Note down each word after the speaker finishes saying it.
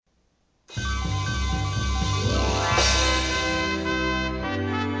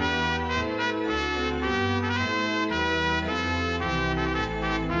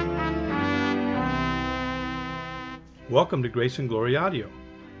Welcome to Grace and Glory Audio,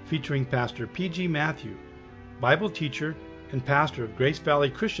 featuring Pastor P.G. Matthew, Bible teacher and pastor of Grace Valley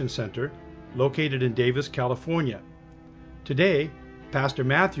Christian Center, located in Davis, California. Today, Pastor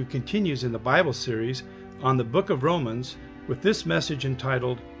Matthew continues in the Bible series on the book of Romans with this message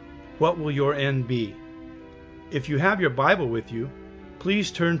entitled, What Will Your End Be? If you have your Bible with you,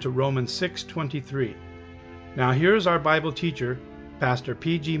 please turn to Romans 6:23. Now here's our Bible teacher, Pastor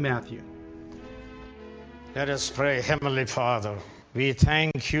P.G. Matthew. Let us pray. Heavenly Father, we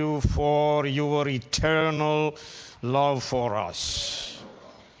thank you for your eternal love for us.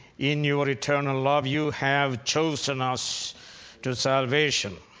 In your eternal love, you have chosen us to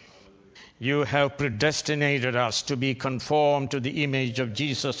salvation. You have predestinated us to be conformed to the image of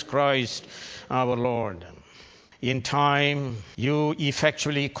Jesus Christ, our Lord. In time, you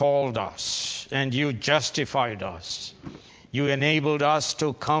effectually called us and you justified us. You enabled us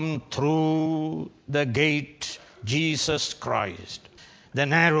to come through the gate, Jesus Christ, the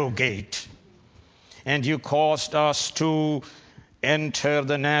narrow gate. And you caused us to enter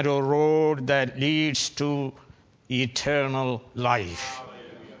the narrow road that leads to eternal life.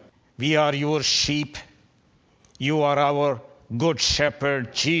 We are your sheep. You are our good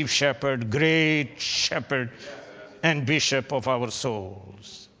shepherd, chief shepherd, great shepherd, and bishop of our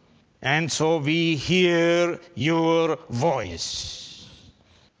souls. And so we hear your voice.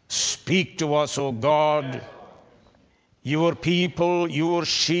 Speak to us, O God. Your people, your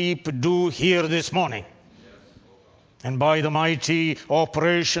sheep do hear this morning. And by the mighty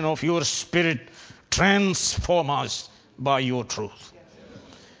operation of your Spirit, transform us by your truth.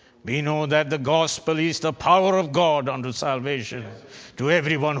 We know that the gospel is the power of God unto salvation to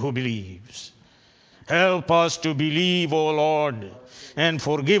everyone who believes. Help us to believe, O Lord, and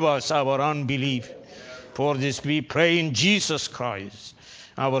forgive us our unbelief. For this we pray in Jesus Christ,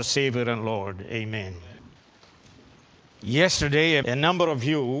 our Savior and Lord. Amen. Yesterday, a number of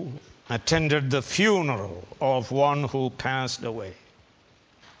you attended the funeral of one who passed away.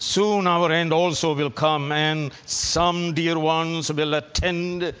 Soon our end also will come, and some dear ones will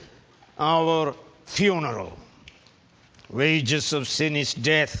attend our funeral. Wages of sin is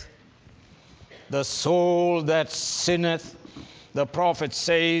death. The soul that sinneth, the prophet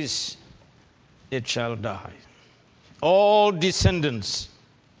says, it shall die. All descendants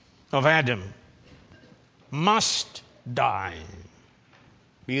of Adam must die.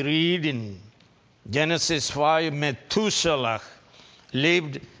 We read in Genesis 5, Methuselah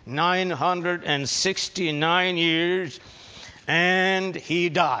lived 969 years and he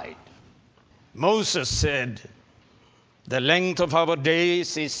died. Moses said, the length of our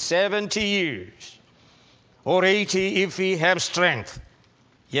days is 70 years, or 80 if we have strength.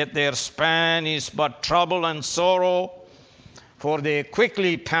 Yet their span is but trouble and sorrow, for they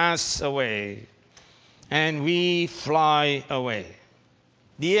quickly pass away, and we fly away.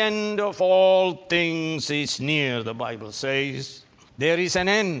 The end of all things is near, the Bible says. There is an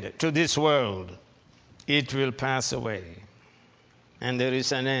end to this world. It will pass away. And there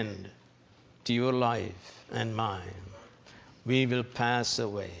is an end to your life and mine. We will pass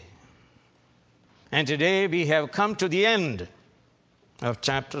away. And today we have come to the end of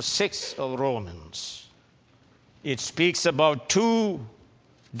chapter 6 of Romans. It speaks about two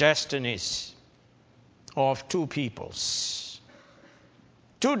destinies of two peoples.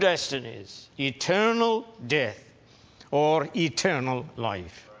 Two destinies, eternal death or eternal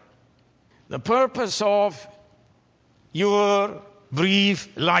life. The purpose of your brief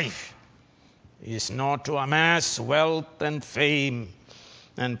life is not to amass wealth and fame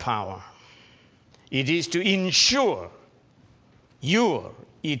and power. It is to ensure your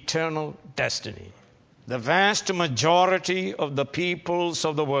eternal destiny. The vast majority of the peoples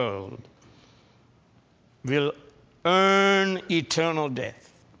of the world will earn eternal death,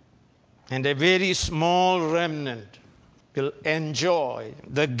 and a very small remnant will enjoy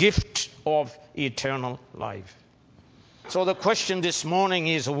the gift of eternal life. So the question this morning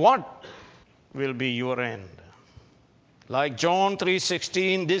is, what will be your end? Like John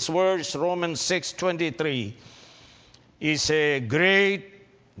 3:16, this verse, Romans 6:23, is a great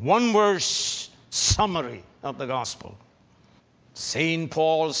one-verse summary of the gospel. St.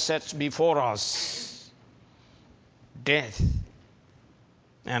 Paul sets before us death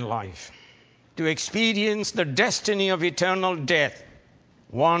and life. To experience the destiny of eternal death,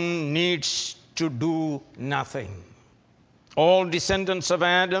 one needs to do nothing. All descendants of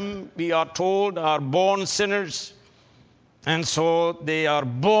Adam, we are told, are born sinners, and so they are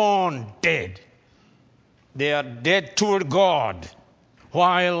born dead. They are dead toward God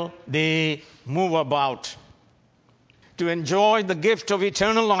while they move about. To enjoy the gift of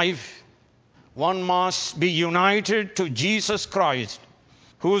eternal life, One must be united to Jesus Christ,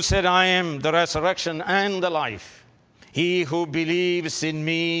 who said, I am the resurrection and the life. He who believes in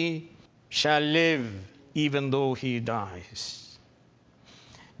me shall live even though he dies.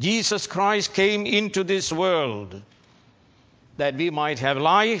 Jesus Christ came into this world that we might have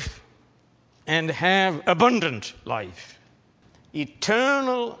life and have abundant life.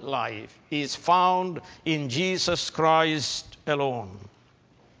 Eternal life is found in Jesus Christ alone.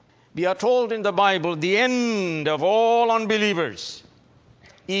 We are told in the Bible the end of all unbelievers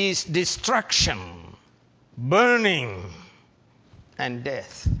is destruction, burning, and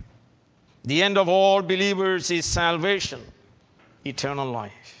death. The end of all believers is salvation, eternal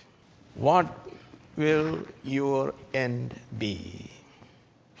life. What will your end be?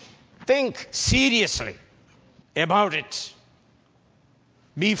 Think seriously about it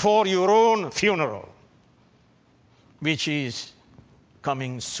before your own funeral, which is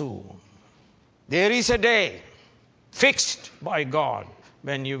coming soon. There is a day fixed by God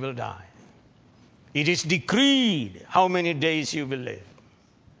when you will die. It is decreed how many days you will live.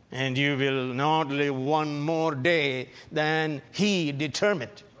 And you will not live one more day than He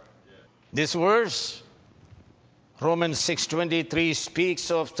determined. This verse, Romans 6:23,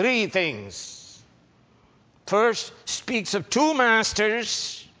 speaks of three things. First, speaks of two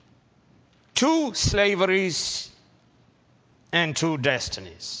masters, two slaveries, and two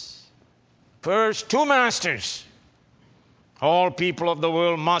destinies. First, two masters. All people of the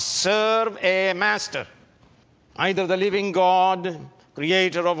world must serve a master, either the living God,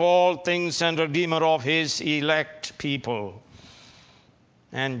 creator of all things and redeemer of his elect people,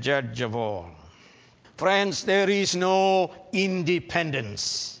 and judge of all. Friends, there is no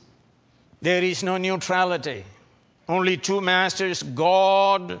independence. There is no neutrality. Only two masters,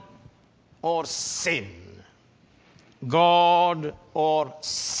 God or sin. God or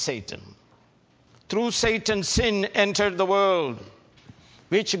Satan. Through Satan, sin entered the world,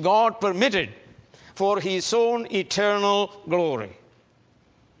 which God permitted for his own eternal glory.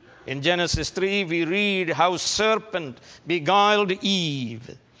 In Genesis 3, we read how serpent beguiled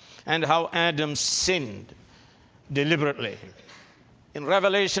Eve and how Adam sinned deliberately. In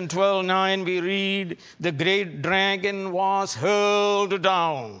Revelation 12:9, we read the great dragon was hurled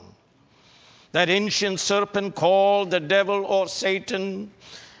down. That ancient serpent called the devil or Satan,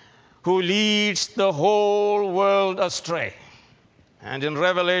 who leads the whole world astray. And in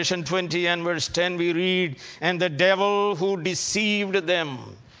Revelation 20 and verse 10, we read, and the devil who deceived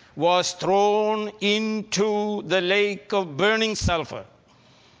them was thrown into the lake of burning sulfur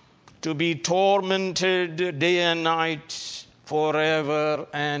to be tormented day and night forever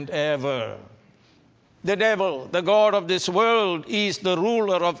and ever. The devil, the god of this world, is the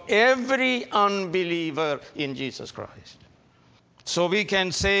ruler of every unbeliever in Jesus Christ. So we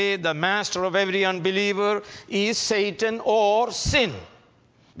can say the master of every unbeliever is Satan or sin,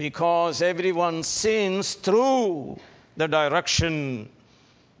 because everyone sins through the direction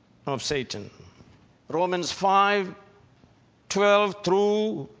of Satan. Romans 5:12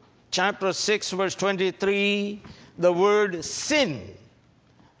 through chapter 6 verse 23, the word sin,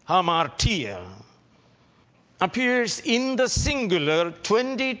 hamartia, appears in the singular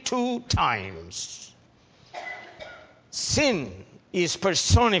 22 times. Sin is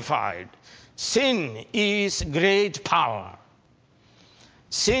personified. Sin is great power.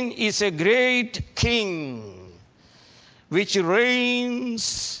 Sin is a great king which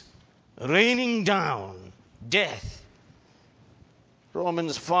reigns, raining down death.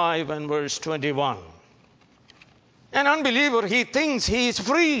 Romans 5 and verse 21. An unbeliever, he thinks he is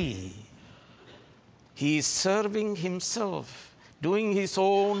free. He is serving himself, doing his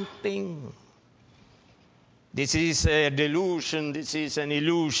own thing. This is a delusion. This is an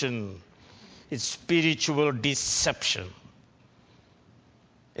illusion. It's spiritual deception.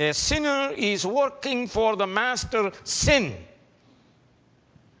 A sinner is working for the master sin.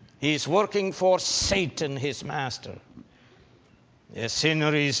 He is working for Satan, his master. A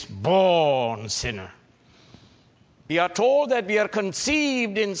sinner is born sinner. We are told that we are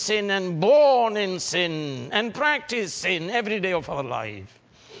conceived in sin and born in sin and practice sin every day of our life.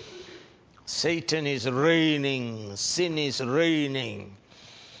 Satan is reigning, sin is reigning,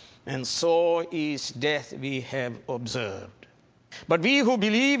 and so is death, we have observed. But we who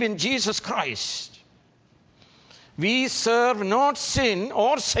believe in Jesus Christ, we serve not sin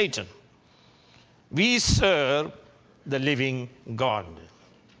or Satan. We serve the living God.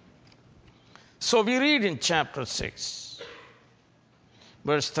 So we read in chapter 6,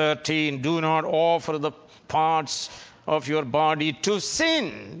 verse 13, do not offer the parts of your body to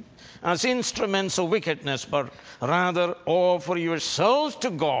sin as instruments of wickedness, but rather offer yourselves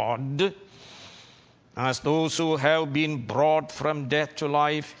to God as those who have been brought from death to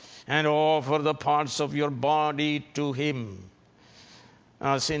life, and offer the parts of your body to him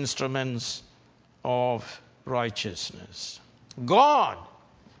as instruments of righteousness. God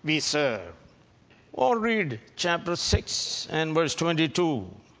we serve. Or read chapter 6 and verse 22.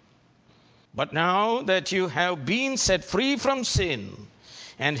 But now that you have been set free from sin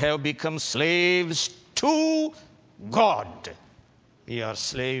and have become slaves to God. We are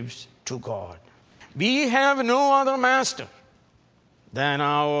slaves to God. We have no other master than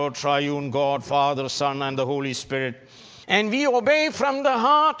our triune God, Father, Son, and the Holy Spirit. And we obey from the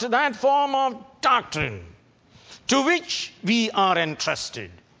heart that form of doctrine to which we are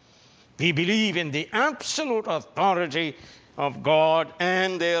entrusted. We believe in the absolute authority of God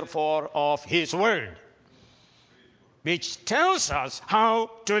and therefore of his word, which tells us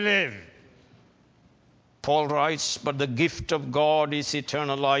how to live. Paul writes, but the gift of God is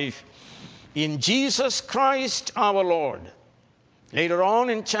eternal life in Jesus Christ our Lord. Later on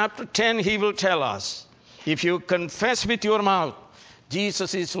in chapter 10, he will tell us, if you confess with your mouth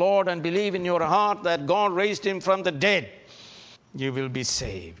Jesus is Lord and believe in your heart that God raised him from the dead, you will be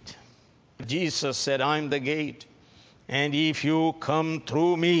saved. Jesus said, I'm the gate, and if you come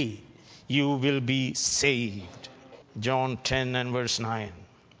through me, you will be saved. John 10 and verse 9.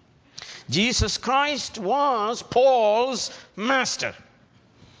 Jesus Christ was Paul's master.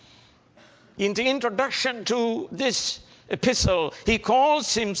 In the introduction to this epistle, he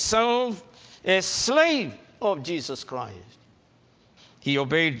calls himself a slave of Jesus Christ. He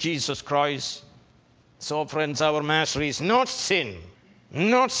obeyed Jesus Christ. So, friends, our master is not sin,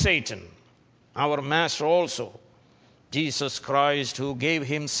 not Satan. Our master also, Jesus Christ, who gave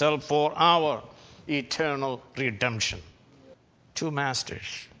himself for our eternal redemption. Two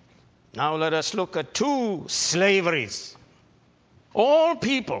masters. Now let us look at two slaveries. All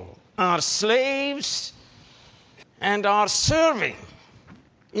people are slaves and are serving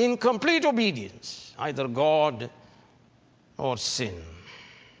in complete obedience, either God or sin.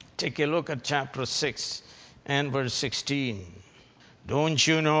 Take a look at chapter 6 and verse 16. Don't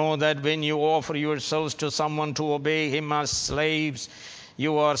you know that when you offer yourselves to someone to obey him as slaves,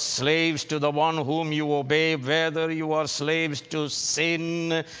 you are slaves to the one whom you obey, whether you are slaves to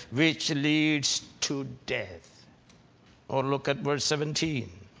sin, which leads to death? Or look at verse 17.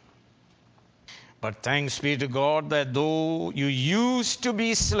 But thanks be to God that though you used to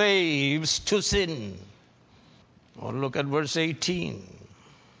be slaves to sin. Or look at verse 18.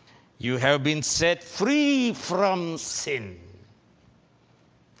 You have been set free from sin.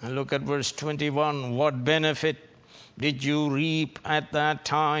 And look at verse 21. What benefit did you reap at that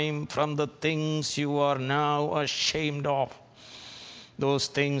time from the things you are now ashamed of? Those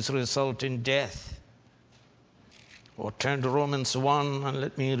things result in death. Or turn to Romans 1 and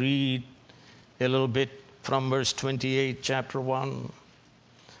let me read a little bit from verse 28, chapter 1.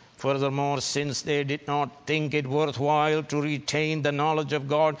 Furthermore, since they did not think it worthwhile to retain the knowledge of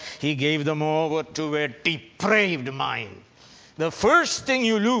God, he gave them over to a depraved mind. The first thing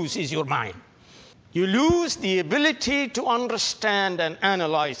you lose is your mind. You lose the ability to understand and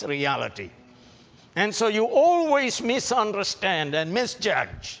analyze reality. And so you always misunderstand and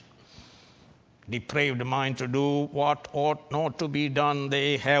misjudge. Depraved mind to do what ought not to be done.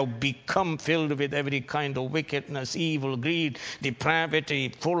 They have become filled with every kind of wickedness, evil, greed, depravity,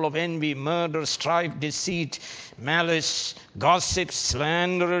 full of envy, murder, strife, deceit, malice, gossips,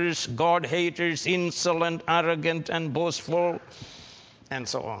 slanderers, God-haters, insolent, arrogant, and boastful, and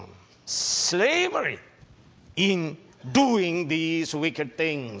so on. Slavery in doing these wicked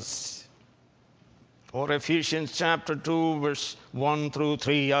things. Or Ephesians chapter 2, verse 1 through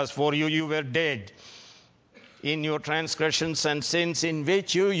 3. As for you, you were dead in your transgressions and sins in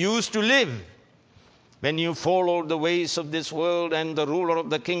which you used to live, when you followed the ways of this world and the ruler of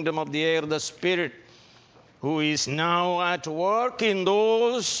the kingdom of the air, the Spirit, who is now at work in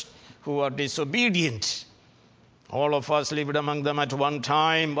those who are disobedient. All of us lived among them at one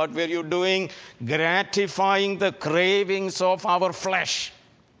time. What were you doing? Gratifying the cravings of our flesh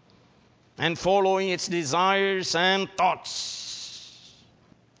and following its desires and thoughts.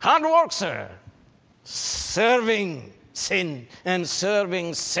 Hard work, sir. Serving sin and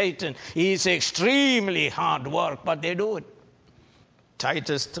serving Satan is extremely hard work, but they do it.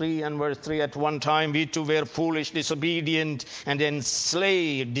 Titus 3 and verse 3, at one time we too were foolish, disobedient, and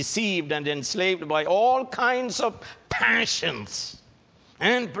enslaved, deceived and enslaved by all kinds of passions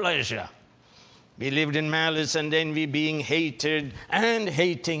and pleasure. We lived in malice and envy, being hated and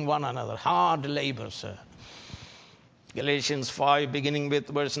hating one another. Hard labor, sir. Galatians 5, beginning with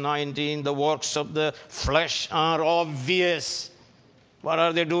verse 19, the works of the flesh are obvious. What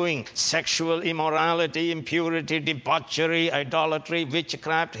are they doing? Sexual immorality, impurity, debauchery, idolatry,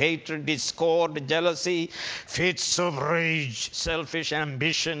 witchcraft, hatred, discord, jealousy, fits of rage, selfish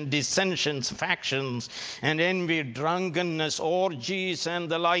ambition, dissensions, factions, and envy, drunkenness, orgies, and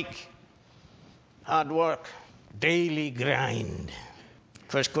the like. Hard work, daily grind.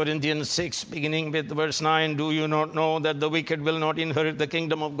 1 Corinthians 6, beginning with verse 9, do you not know that the wicked will not inherit the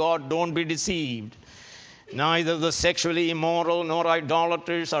kingdom of God? Don't be deceived. Neither the sexually immoral, nor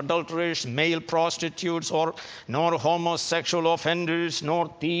idolaters, adulterers, male prostitutes, nor homosexual offenders,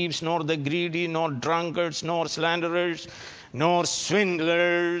 nor thieves, nor the greedy, nor drunkards, nor slanderers, nor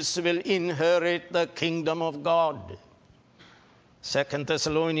swindlers will inherit the kingdom of God. 2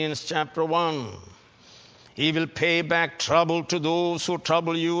 Thessalonians chapter 1. He will pay back trouble to those who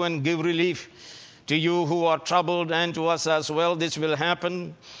trouble you and give relief to you who are troubled, and to us as well. This will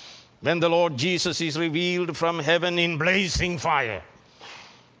happen when the Lord Jesus is revealed from heaven in blazing fire.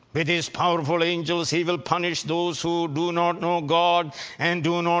 With his powerful angels, he will punish those who do not know God and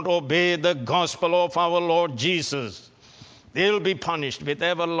do not obey the gospel of our Lord Jesus. They'll be punished with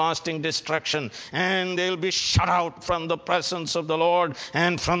everlasting destruction, and they'll be shut out from the presence of the Lord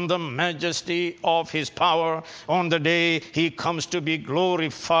and from the majesty of his power on the day he comes to be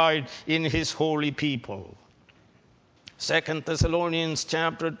glorified in his holy people. 2 Thessalonians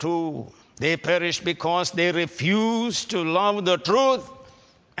chapter 2. They perish because they refuse to love the truth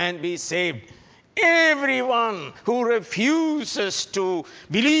and be saved. Everyone who refuses to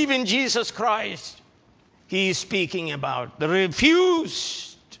believe in Jesus Christ, he is speaking about the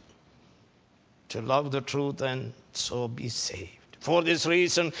refused to love the truth and so be saved. For this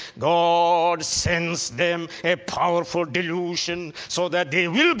reason, God sends them a powerful delusion so that they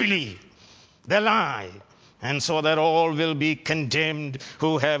will believe the lie, and so that all will be condemned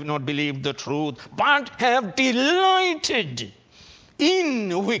who have not believed the truth, but have delighted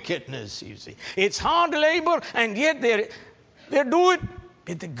in wickedness, you see. It's hard labor, and yet they do it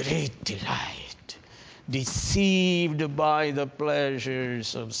with a great delight, deceived by the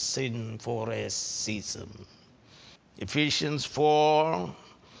pleasures of sin for a season. Ephesians 4.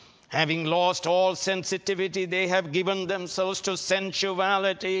 Having lost all sensitivity, they have given themselves to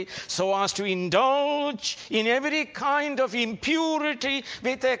sensuality so as to indulge in every kind of impurity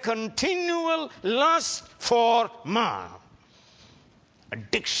with a continual lust for more.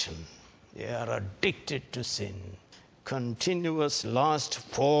 Addiction. They are addicted to sin. Continuous lust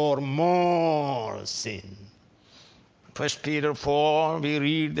for more sin. 1 Peter 4, we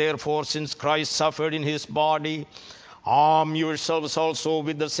read, therefore, since Christ suffered in his body, arm yourselves also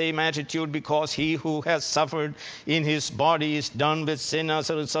with the same attitude, because he who has suffered in his body is done with sin.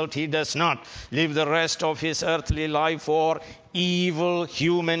 As a result, he does not live the rest of his earthly life for evil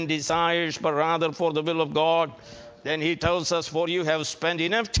human desires, but rather for the will of God. Then he tells us, for you have spent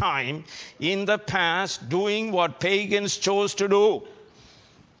enough time in the past doing what pagans chose to do,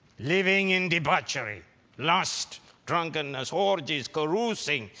 living in debauchery, lust, drunkenness, orgies,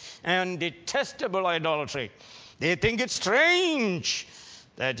 carousing, and detestable idolatry. They think it strange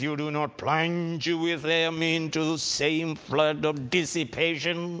that you do not plunge with them into the same flood of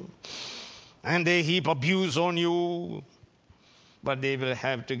dissipation, and they heap abuse on you. But they will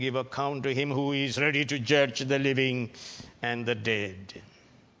have to give account to him who is ready to judge the living and the dead.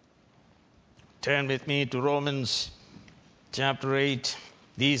 Turn with me to Romans chapter 8.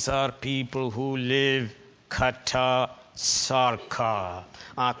 These are people who live kata sarka,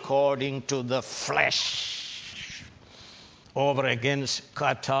 according to the flesh, over against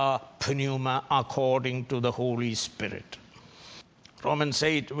kata pneuma, according to the Holy Spirit. Romans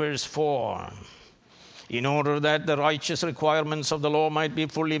 8 verse 4. In order that the righteous requirements of the law might be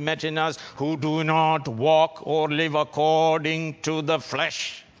fully met in us, who do not walk or live according to the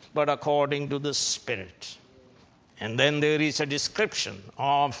flesh, but according to the Spirit. And then there is a description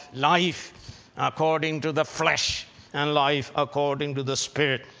of life according to the flesh and life according to the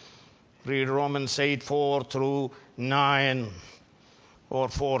Spirit. Read Romans 8, 4 through 9 or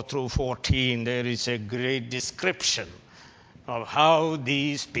 4 through 14. There is a great description of how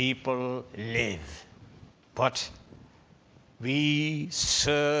these people live. But we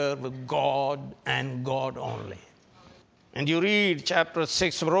serve God and God only. And you read chapter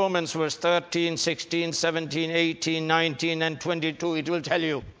 6 of Romans, verse 13, 16, 17, 18, 19, and 22. It will tell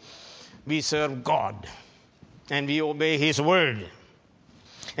you we serve God and we obey his word.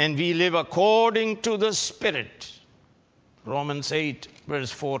 And we live according to the Spirit. Romans 8, verse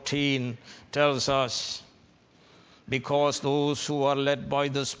 14 tells us, because those who are led by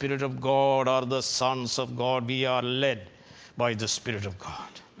the Spirit of God are the sons of God. We are led by the Spirit of God.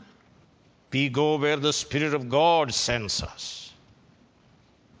 We go where the Spirit of God sends us.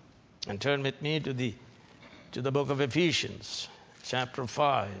 And turn with me to the book of Ephesians, chapter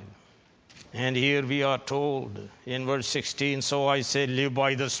 5. And here we are told in verse 16, so I say, live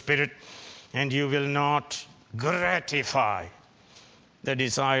by the Spirit, and you will not gratify the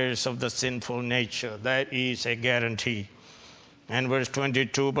desires of the sinful nature. That is a guarantee. And verse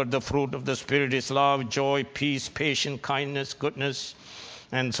 22, but the fruit of the Spirit is love, joy, peace, patience, kindness, goodness,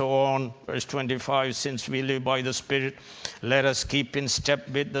 and so on. Verse 25, since we live by the Spirit, let us keep in step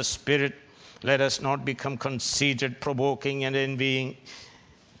with the Spirit. Let us not become conceited, provoking, and envying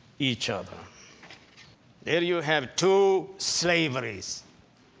each other. There you have two slaveries.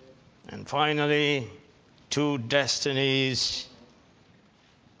 And finally, two destinies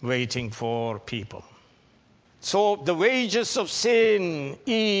waiting for people. So the wages of sin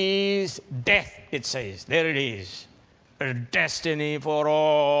is death, it says. There it is. A destiny for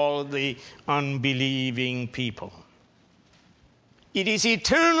all the unbelieving people. It is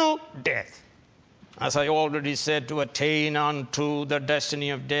eternal death. As I already said, to attain unto the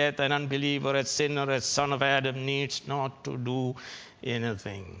destiny of death, an unbeliever, a sinner, a son of Adam needs not to do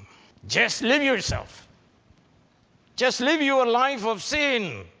anything. Just live yourself. Just live your life of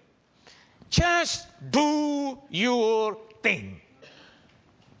sin. Just do your thing.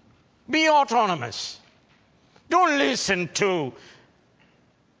 Be autonomous. Don't listen to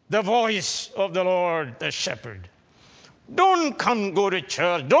the voice of the Lord, the shepherd. Don't go to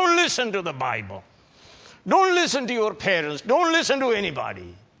church. Don't listen to the Bible. Don't listen to your parents. Don't listen to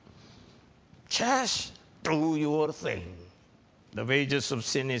anybody. Just do your thing. The wages of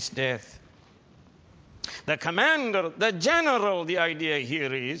sin is death. The commander, the general, the idea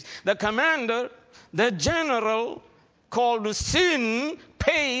here is, the commander, the general called sin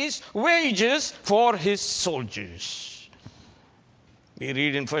pays wages for his soldiers. We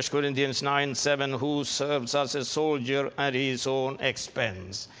read in 1 Corinthians 9:7, who serves as a soldier at his own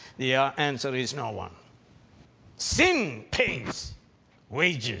expense? The answer is no one. Sin pays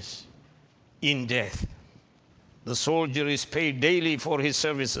wages in death. The soldier is paid daily for his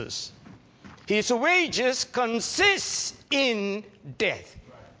services. His wages consist in death.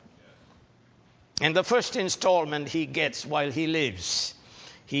 And the first installment he gets while he lives.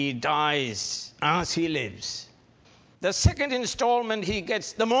 He dies as he lives. The second installment he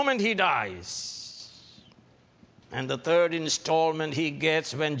gets the moment he dies. And the third installment he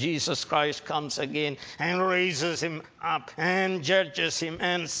gets when Jesus Christ comes again and raises him up and judges him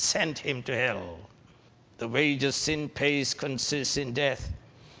and sends him to hell. The wages sin pays consists in death.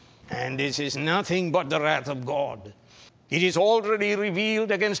 And this is nothing but the wrath of God. It is already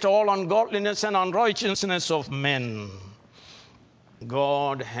revealed against all ungodliness and unrighteousness of men.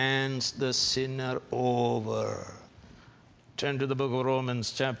 God hands the sinner over. Turn to the book of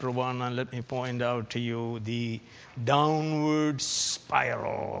Romans chapter 1 and let me point out to you the downward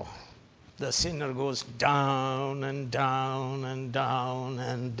spiral. The sinner goes down and down and down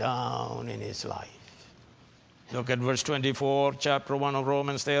and down in his life. Look at verse 24, chapter 1 of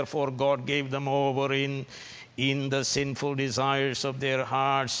Romans. Therefore God gave them over in the sinful desires of their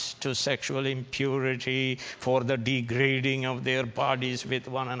hearts to sexual impurity for the degrading of their bodies with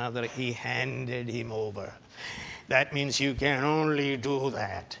one another. He handed him over. That means you can only do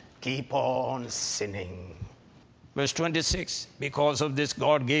that. Keep on sinning. Verse 26, because of this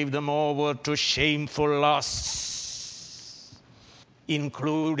God gave them over to shameful lusts,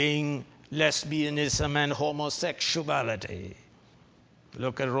 including lesbianism and homosexuality.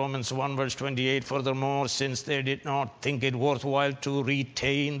 Look at Romans 1 verse 28. Furthermore, since they did not think it worthwhile to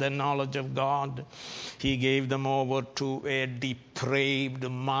retain the knowledge of God, he gave them over to a depraved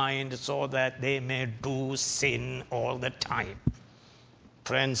mind so that they may do sin all the time.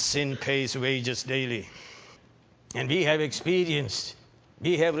 Friends, sin pays wages daily. And we have experienced,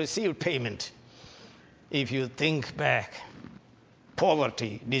 we have received payment. If you think back,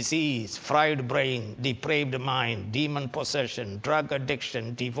 poverty, disease, fried brain, depraved mind, demon possession, drug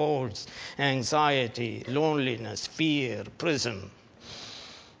addiction, divorce, anxiety, loneliness, fear, prison,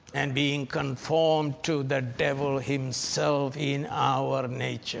 and being conformed to the devil himself in our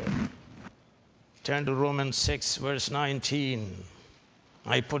nature. Turn to Romans 6, verse 19.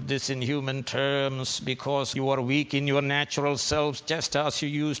 I put this in human terms because you are weak in your natural selves, just as you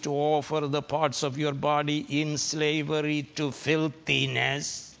used to offer the parts of your body in slavery to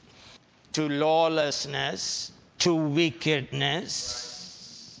filthiness, to lawlessness, to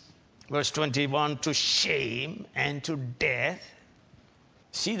wickedness. Verse 21, to shame and to death.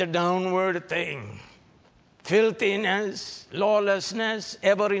 See the downward thing. Filthiness, lawlessness,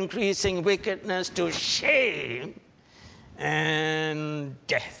 ever-increasing wickedness, to shame and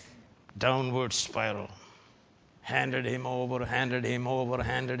death. Downward spiral. handed him over, handed him over,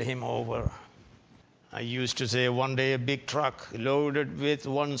 handed him over. I used to say one day a big truck loaded with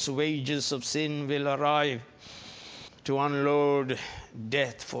one's wages of sin will arrive to unload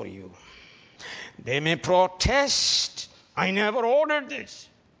death for you. They may protest, I never ordered this.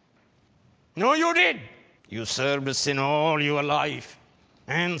 No, you did. You served sin all your life,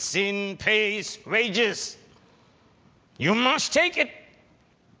 and sin pays wages. You must take it.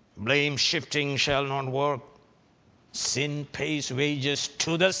 Blame shifting shall not work. Sin pays wages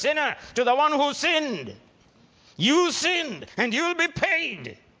to the sinner, to the one who sinned. You sinned, and you'll be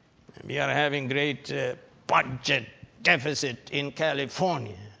paid. We are having great budget deficit in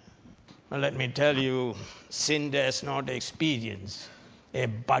California. Well, let me tell you, sin does not experience a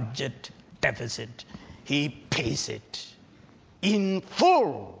budget deficit. He pays it. In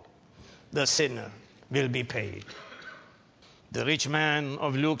full, the sinner will be paid. The rich man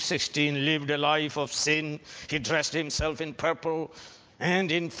of Luke 16 lived a life of sin. He dressed himself in purple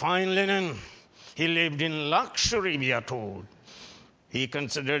and in fine linen. He lived in luxury, we are told. He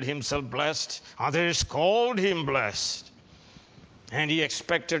considered himself blessed. Others called him blessed. And he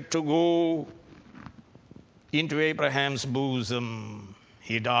expected to go into Abraham's bosom.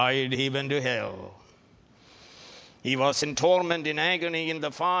 He died, he went to hell. He was in torment, in agony, in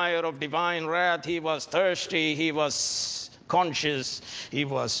the fire of divine wrath. He was thirsty, he was conscious, he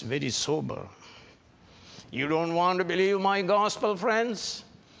was very sober. You don't want to believe my gospel, friends?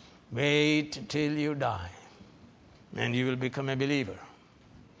 Wait till you die, and you will become a believer.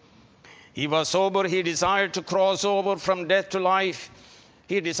 He was sober. He desired to cross over from death to life.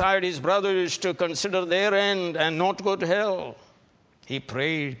 He desired his brothers to consider their end and not go to hell. He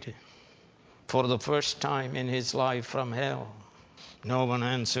prayed for the first time in his life from hell. No one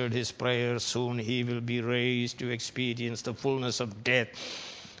answered his prayer. Soon he will be raised to experience the fullness of death,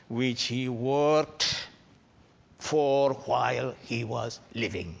 which he worked for while he was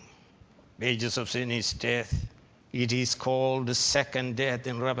living. Wages of sin is death. It is called the second death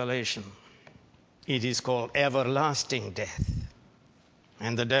in Revelation. It is called everlasting death.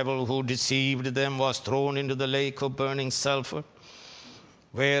 And the devil who deceived them was thrown into the lake of burning sulfur,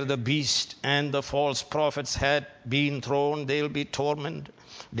 where the beast and the false prophets had been thrown. They'll be tormented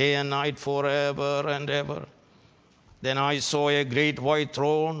day and night forever and ever. Then I saw a great white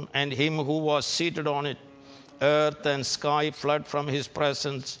throne and him who was seated on it. Earth and sky fled from his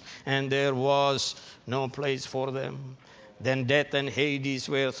presence, and there was no place for them. Then death and Hades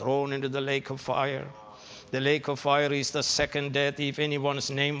were thrown into the lake of fire. The lake of fire is the second death. If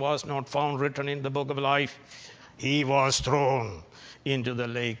anyone's name was not found written in the book of life, he was thrown into the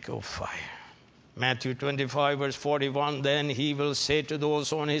lake of fire. Matthew 25, verse 41, then he will say to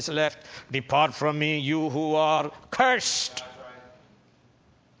those on his left, depart from me, you who are cursed,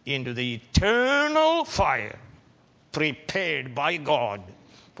 into the eternal fire prepared by God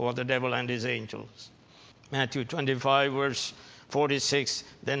for the devil and his angels. Matthew 25, verse 46,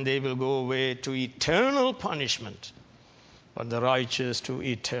 then they will go away to eternal punishment, but the righteous to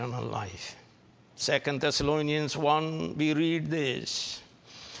eternal life. 2 Thessalonians 1, we read this.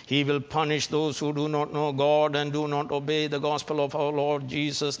 He will punish those who do not know God and do not obey the gospel of our Lord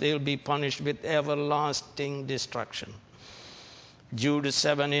Jesus. They will be punished with everlasting destruction. Jude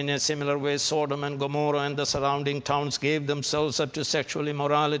 7, in a similar way, Sodom and Gomorrah and the surrounding towns gave themselves up to sexual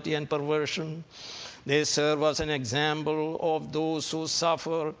immorality and perversion. They serve as an example of those who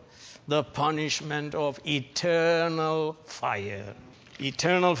suffer the punishment of eternal fire.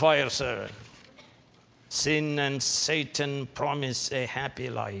 Eternal fire, sir. Sin and Satan promise a happy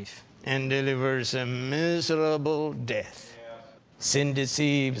life and delivers a miserable death. Sin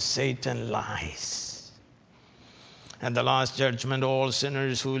deceives, Satan lies. At the last judgment, all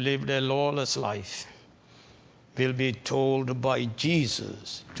sinners who lived a lawless life will be told by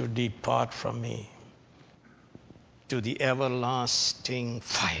Jesus to depart from me to the everlasting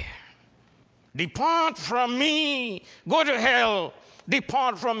fire. Depart from me, go to hell.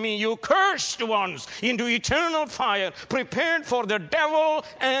 Depart from me, you cursed ones, into eternal fire prepared for the devil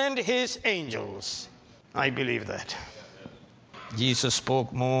and his angels. I believe that. Jesus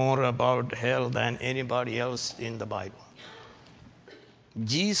spoke more about hell than anybody else in the Bible.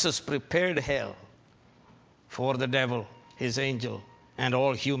 Jesus prepared hell for the devil, his angel, and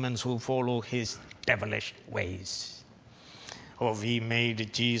all humans who follow his devilish ways. Oh, we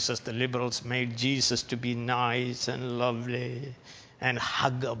made Jesus, the liberals made Jesus to be nice and lovely and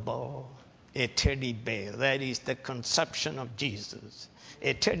huggable. A teddy bear. That is the conception of Jesus.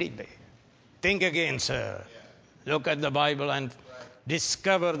 A teddy bear. Think again, sir. Look at the Bible and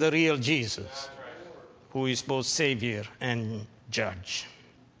discover the real Jesus, who is both Savior and Judge.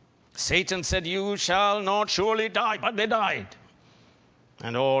 Satan said, you shall not surely die, but they died.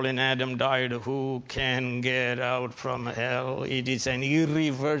 And all in Adam died. Who can get out from hell? It is an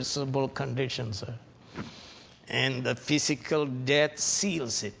irreversible condition, sir. And the physical death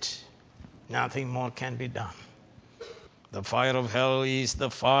seals it. Nothing more can be done. The fire of hell is the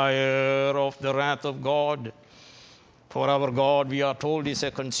fire of the wrath of God. For our God, we are told, is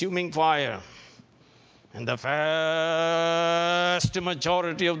a consuming fire. And the vast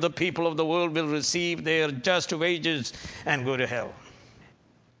majority of the people of the world will receive their just wages and go to hell.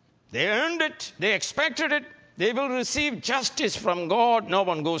 They earned it. They expected it. They will receive justice from God. No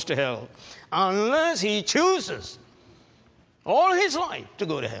one goes to hell unless he chooses all his life to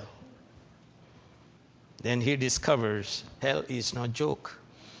go to hell. Then he discovers hell is no joke.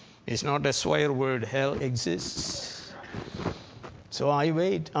 It's not a swear word. Hell exists. So I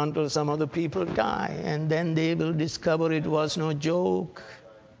wait until some other people die, and then they will discover it was no joke.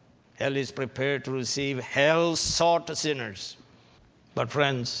 Hell is prepared to receive hell-sought sinners. But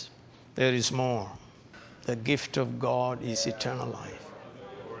friends, there is more. The gift of God is eternal life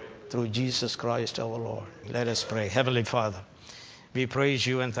through Jesus Christ our Lord. Let us pray. Heavenly Father, we praise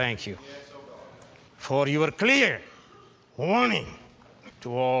you and thank you for your clear warning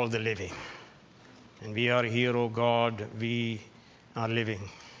to all the living. And we are here, O God, we are living.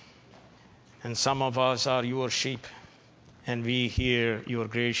 And some of us are your sheep, and we hear your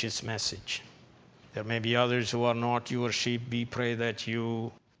gracious message. There may be others who are not your sheep. We pray that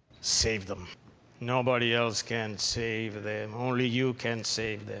you save them. Nobody else can save them. Only you can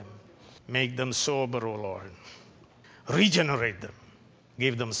save them. Make them sober, O Lord. Regenerate them.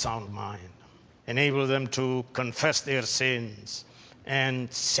 Give them sound mind. Enable them to confess their sins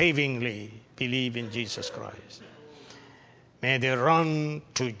and savingly believe in Jesus Christ. May they run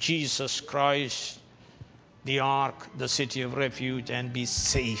to Jesus Christ, the ark, the city of refuge, and be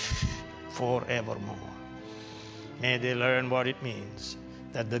safe forevermore. May they learn what it means,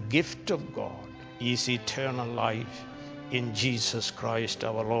 that the gift of God is eternal life in Jesus Christ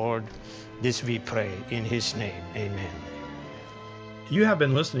our Lord. This we pray in his name. Amen. You have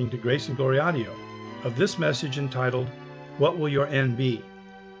been listening to Grace and Glory audio of this message entitled, What Will Your End Be?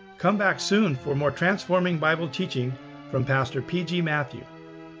 Come back soon for more transforming Bible teaching from Pastor P.G. Matthew.